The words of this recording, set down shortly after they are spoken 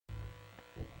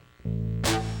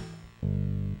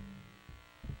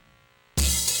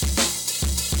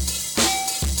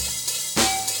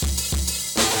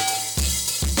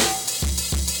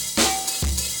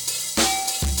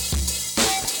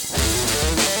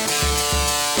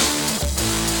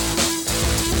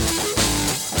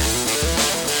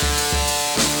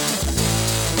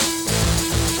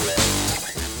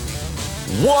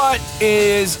What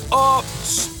is up,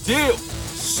 Steel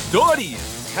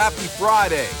Studies? Happy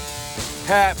Friday.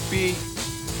 Happy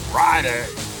Friday.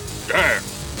 Yeah.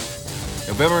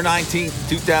 November 19th,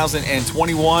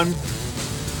 2021.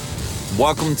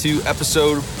 Welcome to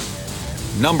episode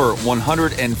number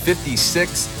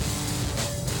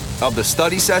 156 of the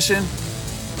study session.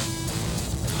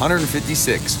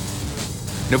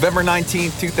 156. November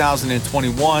 19th,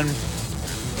 2021.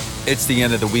 It's the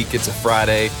end of the week. It's a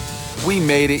Friday. We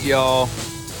made it, y'all.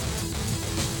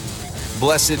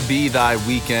 Blessed be thy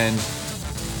weekend.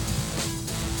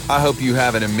 I hope you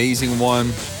have an amazing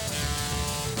one.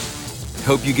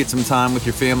 Hope you get some time with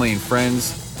your family and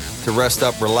friends to rest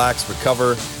up, relax,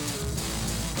 recover,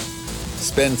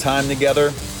 spend time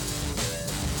together.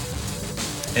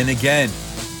 And again,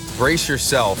 brace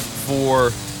yourself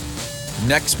for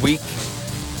next week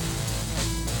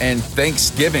and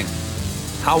Thanksgiving.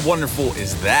 How wonderful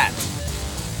is that?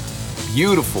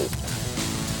 Beautiful.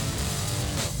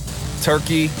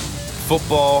 Turkey,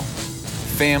 football,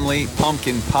 family,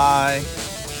 pumpkin pie.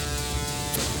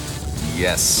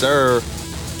 Yes, sir.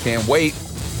 Can't wait.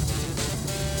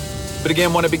 But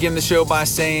again, want to begin the show by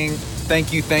saying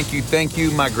thank you.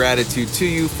 My gratitude to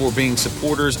you for being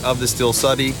supporters of the Still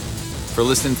Study, for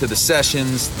listening to the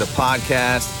sessions, the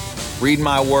podcast, reading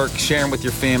my work, sharing with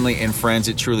your family and friends.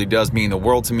 It truly does mean the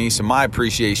world to me. So my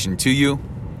appreciation to you.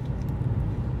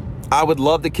 I would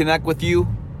love to connect with you.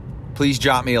 Please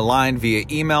drop me a line via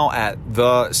email at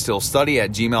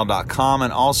thestillstudy@gmail.com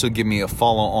and also give me a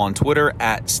follow on Twitter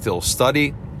at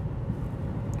stillstudy.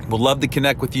 Would love to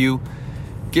connect with you.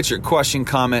 Get your question,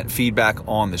 comment, feedback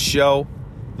on the show.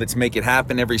 Let's make it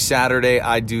happen. Every Saturday,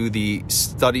 I do the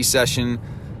study session,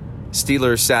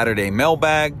 Steelers Saturday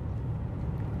mailbag.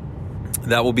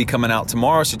 That will be coming out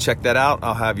tomorrow, so check that out.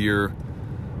 I'll have your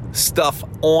stuff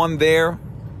on there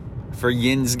for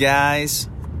yins guys,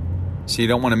 so you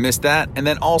don't want to miss that. And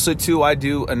then also, too, I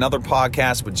do another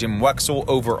podcast with Jim Wexel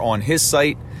over on his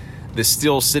site, The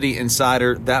Steel City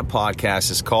Insider. That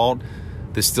podcast is called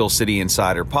The Steel City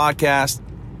Insider Podcast.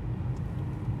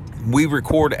 We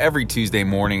record every Tuesday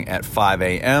morning at 5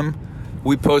 a.m.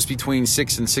 We post between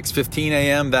 6 and 6:15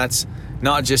 a.m. That's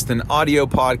not just an audio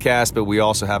podcast, but we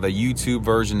also have a YouTube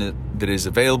version that is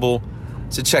available.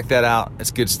 So check that out.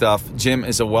 It's good stuff. Jim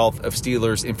is a wealth of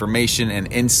Steelers information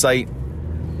and insight,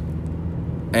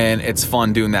 and it's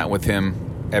fun doing that with him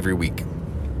every week.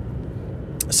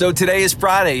 So today is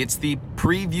Friday. It's the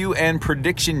preview and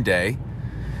prediction day,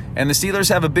 and the Steelers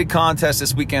have a big contest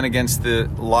this weekend against the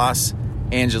Los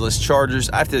Angeles Chargers.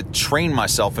 I have to train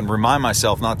myself and remind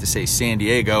myself not to say San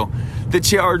Diego. The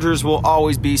Chargers will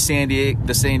always be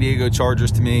the San Diego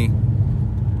Chargers to me.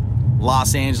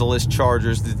 Los Angeles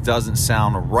Chargers, that doesn't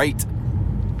sound right.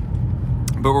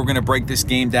 But we're going to break this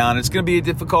game down. It's going to be a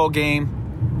difficult game.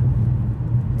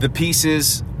 The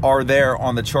pieces are there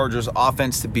on the Chargers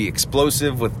offense to be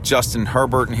explosive with Justin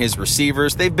Herbert and his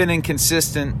receivers. They've been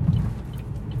inconsistent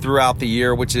throughout the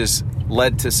year, which has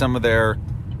led to some of their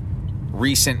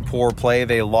recent poor play.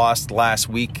 They lost last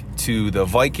week to the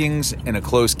Vikings in a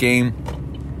close game.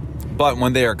 But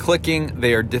when they are clicking,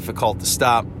 they are difficult to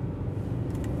stop.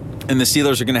 And the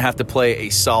Steelers are going to have to play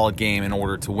a solid game in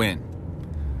order to win.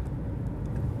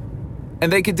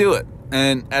 And they could do it.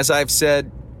 And as I've said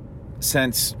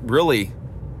since really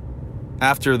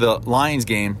after the Lions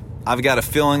game, I've got a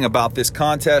feeling about this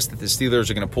contest that the Steelers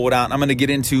are going to pull it out. And I'm going to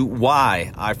get into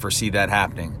why I foresee that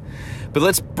happening. But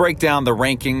let's break down the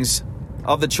rankings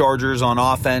of the Chargers on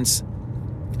offense.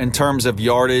 In terms of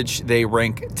yardage, they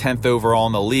rank 10th overall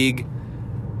in the league.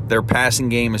 Their passing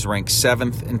game is ranked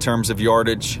 7th in terms of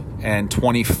yardage and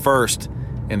 21st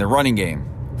in the running game.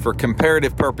 For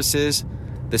comparative purposes,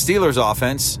 the Steelers'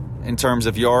 offense, in terms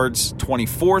of yards,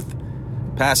 24th,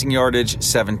 passing yardage,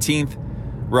 17th,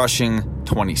 rushing,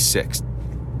 26th.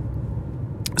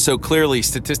 So clearly,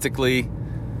 statistically,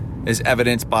 as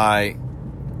evidenced by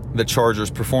the Chargers'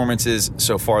 performances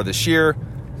so far this year,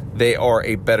 they are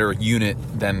a better unit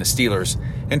than the Steelers.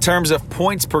 In terms of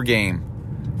points per game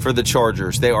for the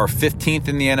Chargers, they are 15th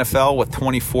in the NFL with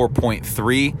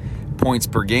 24.3 points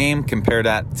per game. Compare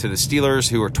that to the Steelers,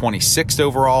 who are 26th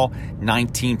overall,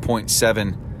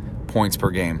 19.7 points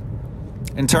per game.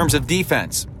 In terms of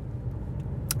defense,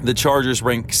 the Chargers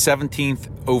rank 17th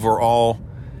overall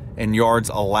in yards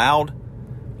allowed,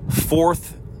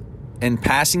 4th in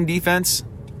passing defense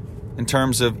in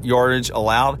terms of yardage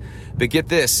allowed. But get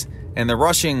this, in the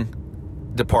rushing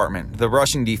department, the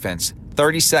rushing defense,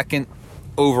 32nd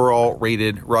overall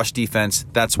rated rush defense.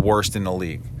 That's worst in the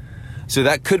league. So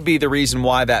that could be the reason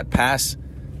why that pass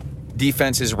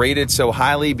defense is rated so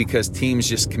highly, because teams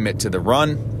just commit to the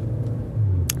run.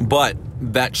 But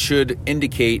that should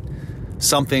indicate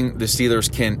something the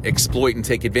Steelers can exploit and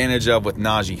take advantage of with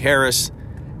Najee Harris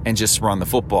and just run the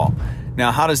football.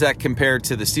 Now, how does that compare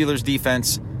to the Steelers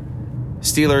defense?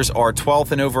 Steelers are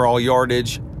 12th in overall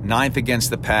yardage, 9th against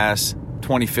the pass,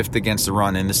 25th against the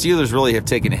run. And the Steelers really have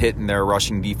taken a hit in their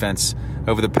rushing defense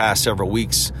over the past several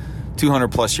weeks.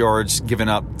 200-plus yards given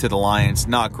up to the Lions.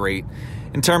 Not great.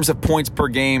 In terms of points per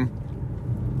game,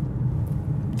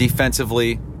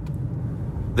 defensively,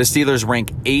 the Steelers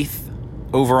rank 8th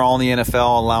overall in the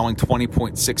NFL, allowing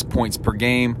 20.6 points per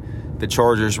game. The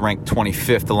Chargers rank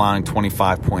 25th, allowing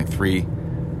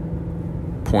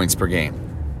 25.3 points per game.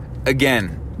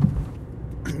 Again,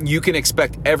 you can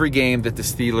expect every game that the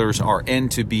Steelers are in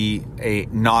to be a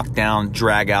knockdown,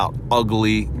 drag-out,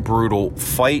 ugly, brutal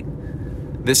fight.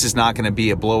 This is not going to be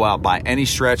a blowout by any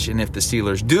stretch, and if the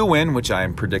Steelers do win, which I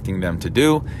am predicting them to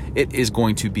do, it is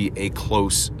going to be a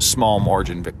close, small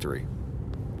margin victory.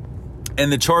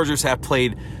 And the Chargers have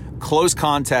played close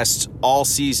contests all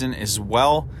season as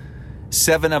well.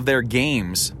 7 of their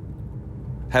games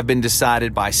have been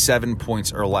decided by 7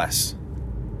 points or less.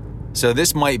 So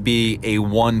this might be a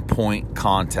 1-point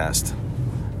contest,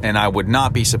 and I would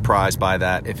not be surprised by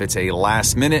that if it's a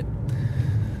last-minute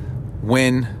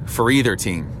win for either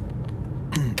team.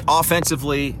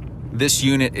 Offensively, this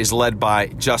unit is led by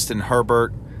Justin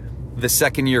Herbert, the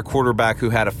second-year quarterback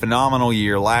who had a phenomenal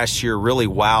year last year, really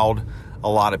wowed a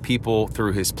lot of people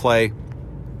through his play.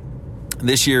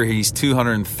 This year, he's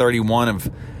 231 of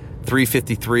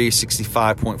 353,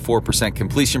 65.4%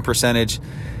 completion percentage,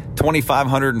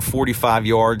 2,545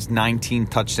 yards, 19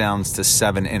 touchdowns to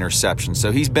 7 interceptions.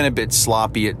 So he's been a bit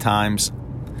sloppy at times.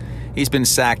 He's been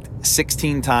sacked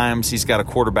 16 times. He's got a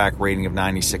quarterback rating of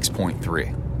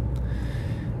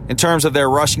 96.3. In terms of their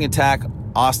rushing attack,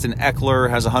 Austin Eckler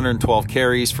has 112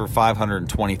 carries for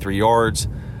 523 yards,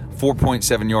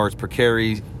 4.7 yards per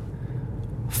carry,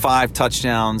 5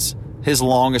 touchdowns. His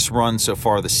longest run so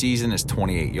far this season is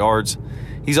 28 yards.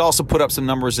 He's also put up some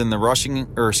numbers in the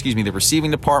the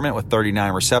receiving department with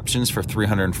 39 receptions for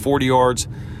 340 yards,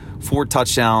 4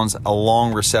 touchdowns, a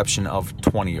long reception of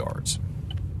 20 yards.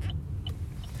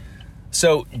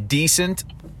 So decent,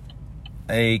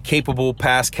 a capable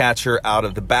pass catcher out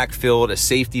of the backfield, a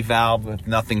safety valve. If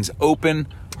nothing's open,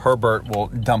 Herbert will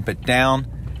dump it down.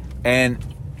 And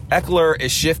Eckler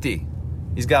is shifty.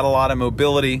 He's got a lot of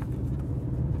mobility.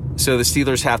 So the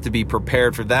Steelers have to be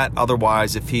prepared for that.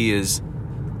 Otherwise, if he is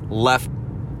left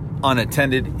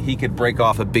unattended, he could break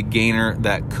off a big gainer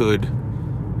that could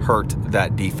hurt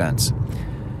that defense.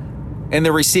 In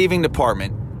the receiving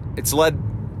department, it's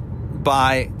led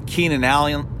by Keenan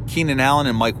Allen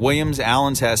and Mike Williams.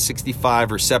 Allen's has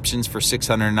 65 receptions for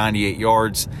 698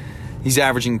 yards. He's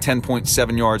averaging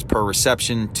 10.7 yards per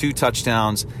reception, 2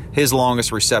 touchdowns. His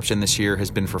longest reception this year has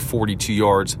been for 42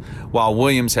 yards, while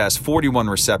Williams has 41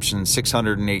 receptions,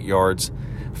 608 yards,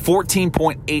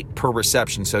 14.8 per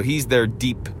reception. So he's their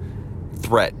deep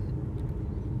threat.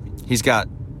 He's got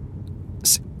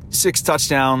 6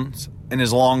 touchdowns, and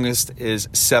his longest is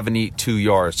 72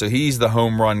 yards. So he's the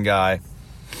home run guy.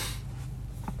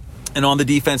 And on the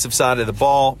defensive side of the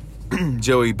ball,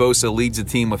 Joey Bosa leads the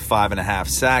team with 5.5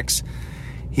 sacks.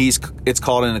 It's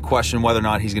called into question whether or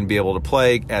not he's going to be able to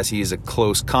play, as he is a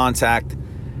close contact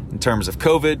in terms of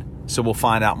COVID. So we'll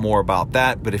find out more about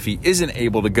that. But if he isn't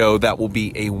able to go, that will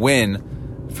be a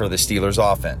win for the Steelers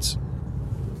offense.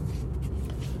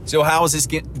 So how is this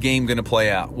game going to play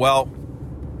out? Well,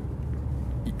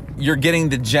 you're getting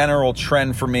the general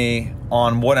trend for me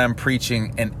on what I'm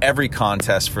preaching in every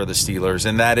contest for the Steelers,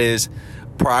 and that is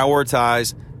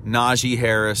prioritize Najee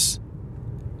Harris,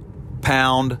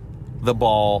 pound the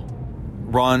ball,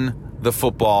 run the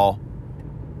football,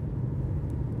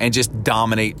 and just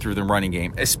dominate through the running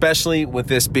game, especially with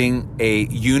this being a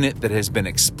unit that has been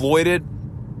exploited.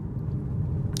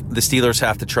 The Steelers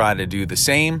have to try to do the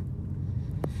same.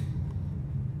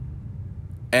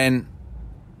 And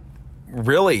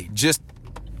really just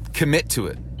commit to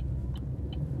it.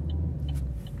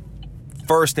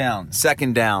 First down,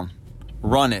 second down,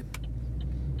 run it.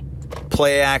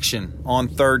 Play action on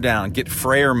third down. Get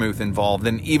Freiermuth involved.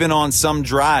 And even on some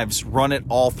drives, run it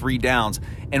all 3 downs.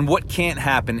 And what can't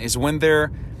happen is when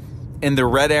they're in the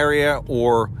red area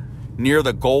or near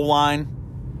the goal line,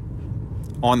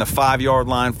 on the 5-yard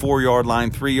line, 4-yard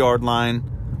line, 3-yard line,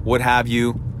 what have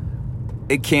you,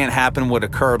 it can't happen what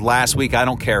occurred last week. I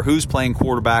don't care who's playing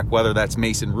quarterback, whether that's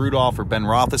Mason Rudolph or Ben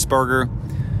Roethlisberger.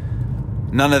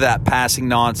 None of that passing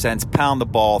nonsense. Pound the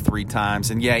ball 3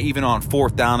 times. And yeah, even on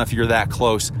 4th down, if you're that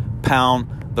close,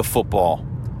 pound the football.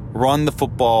 Run the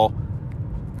football.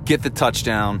 Get the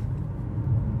touchdown.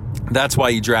 That's why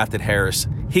you drafted Harris.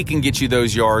 He can get you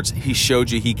those yards. He showed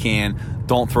you he can.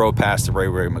 Don't throw it past to Ray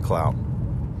McCloud.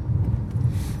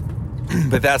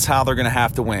 But that's how they're going to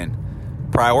have to win.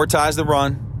 Prioritize the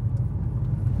run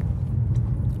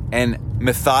and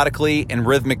methodically and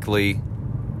rhythmically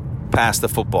pass the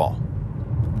football.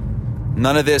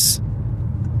 None of this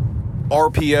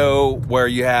RPO where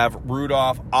you have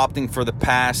Rudolph opting for the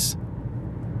pass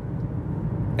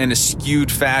in a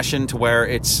skewed fashion to where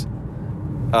it's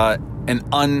an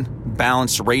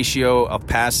unbalanced ratio of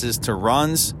passes to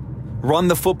runs. Run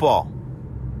the football.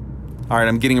 All right,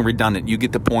 I'm getting redundant. You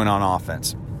get the point on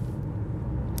offense.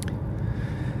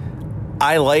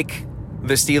 I like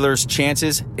the Steelers'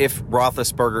 chances if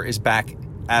Roethlisberger is back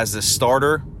as the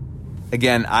starter.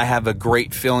 Again, I have a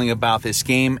great feeling about this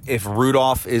game. If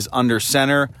Rudolph is under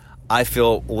center, I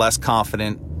feel less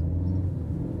confident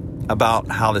about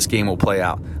how this game will play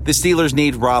out. The Steelers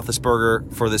need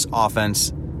Roethlisberger for this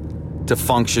offense to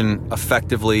function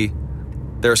effectively.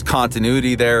 There's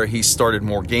continuity there. He started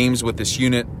more games with this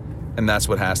unit, and that's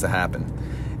what has to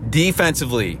happen.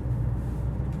 Defensively,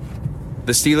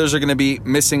 the Steelers are going to be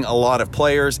missing a lot of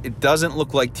players. It doesn't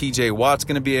look like TJ Watt's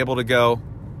going to be able to go.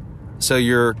 So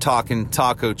you're talking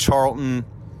Taco Charlton,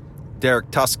 Derek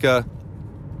Tuska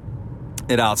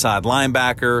at outside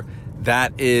linebacker.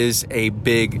 That is a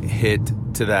big hit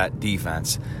to that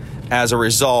defense. As a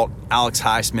result, Alex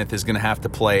Highsmith is going to have to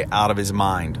play out of his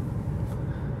mind.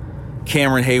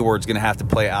 Cameron Hayward's going to have to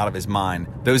play out of his mind.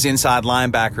 Those inside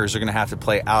linebackers are going to have to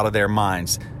play out of their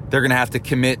minds. They're going to have to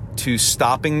commit to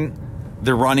stopping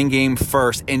the running game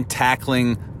first and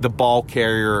tackling the ball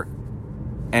carrier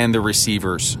and the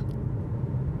receivers.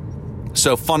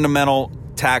 So fundamental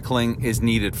tackling is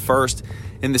needed first.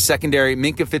 In the secondary,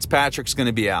 Minkah Fitzpatrick's going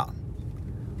to be out.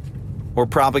 We're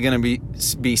probably going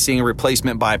to be seeing a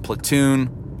replacement by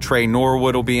Platoon. Trey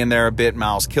Norwood will be in there a bit.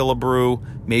 Miles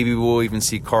Killebrew. Maybe we'll even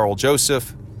see Carl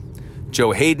Joseph.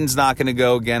 Joe Hayden's not going to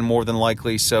go again, more than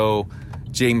likely. So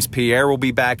James Pierre will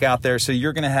be back out there. So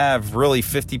you're going to have really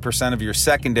 50% of your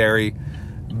secondary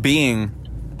being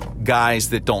guys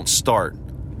that don't start.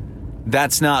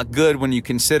 That's not good when you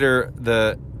consider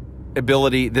the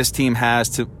ability this team has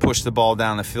to push the ball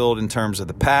down the field in terms of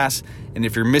the pass. And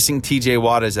if you're missing TJ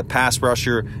Watt as a pass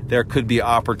rusher, there could be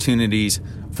opportunities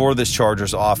for this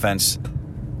Chargers offense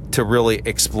to really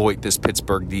exploit this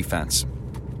Pittsburgh defense.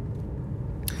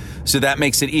 So that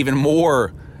makes it even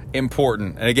more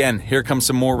important. And again, here comes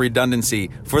some more redundancy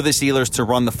for the Steelers to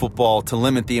run the football, to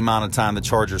limit the amount of time the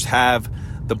Chargers have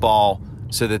the ball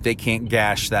so that they can't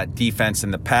gash that defense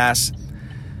in the pass.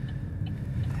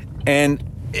 And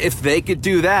if they could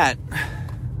do that,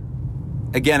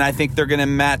 again, I think they're going to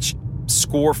match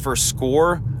score for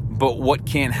score. But what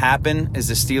can't happen is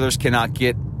the Steelers cannot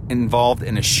get involved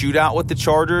in a shootout with the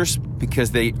Chargers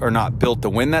because they are not built to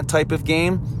win that type of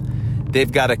game.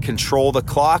 They've got to control the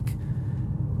clock.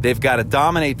 They've got to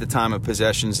dominate the time of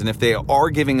possessions. And if they are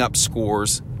giving up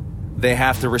scores, they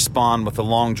have to respond with a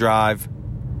long drive,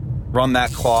 run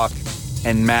that clock,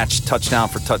 and match touchdown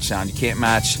for touchdown. You can't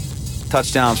match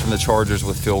touchdowns from the Chargers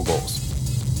with field goals.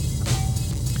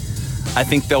 I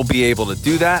think they'll be able to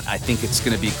do that. I think it's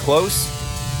going to be close.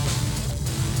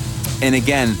 And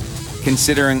again,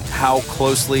 considering how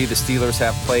closely the Steelers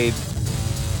have played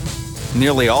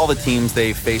nearly all the teams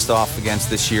they've faced off against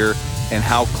this year and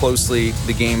how closely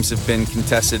the games have been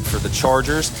contested for the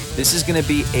Chargers, this is going to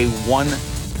be a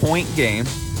 1-point game.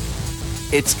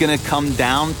 It's going to come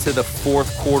down to the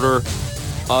fourth quarter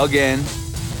again.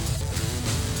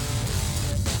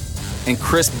 And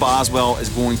Chris Boswell is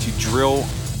going to drill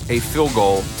a field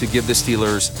goal to give the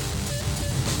Steelers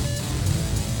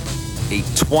a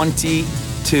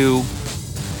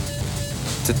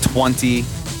 22-20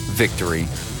 victory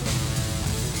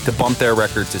to bump their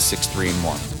record to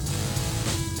 6-3-1.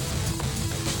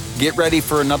 Get ready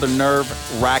for another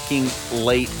nerve-wracking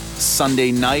late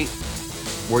Sunday night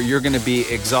where you're going to be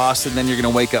exhausted. Then you're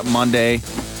going to wake up Monday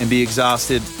and be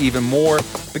exhausted even more.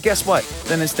 But guess what?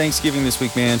 Then it's Thanksgiving this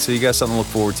week, man, so you got something to look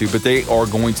forward to. But they are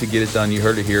going to get it done. You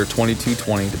heard it here,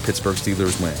 22-20, the Pittsburgh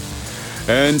Steelers win.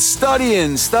 And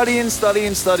studying. That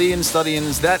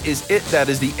is it. That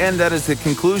is the end. That is the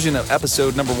conclusion of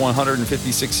episode number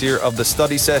 156 here of the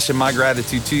study session. My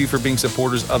gratitude to you for being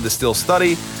supporters of the Still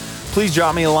Study. Please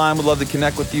drop me a line. Would love to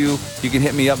connect with you. You can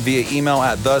hit me up via email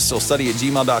at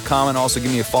thestillstudy@gmail.com and also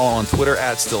give me a follow on Twitter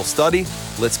at stillstudy.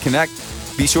 Let's connect.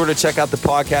 Be sure to check out the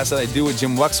podcast that I do with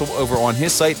Jim Wexell over on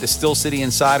his site, The Still City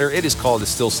Insider. It is called The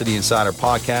Still City Insider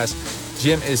Podcast.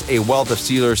 Jim is a wealth of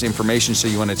Steelers information, so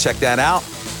you want to check that out.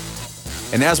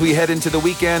 And as we head into the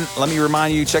weekend, let me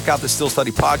remind you, check out the Still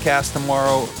Study Podcast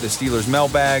tomorrow, the Steelers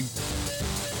Mailbag.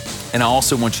 And I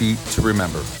also want you to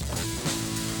remember,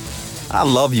 I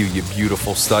love you, you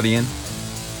beautiful studying,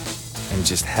 and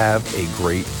just have a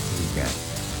great weekend.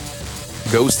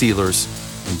 Go Steelers.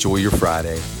 Enjoy your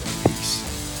Friday.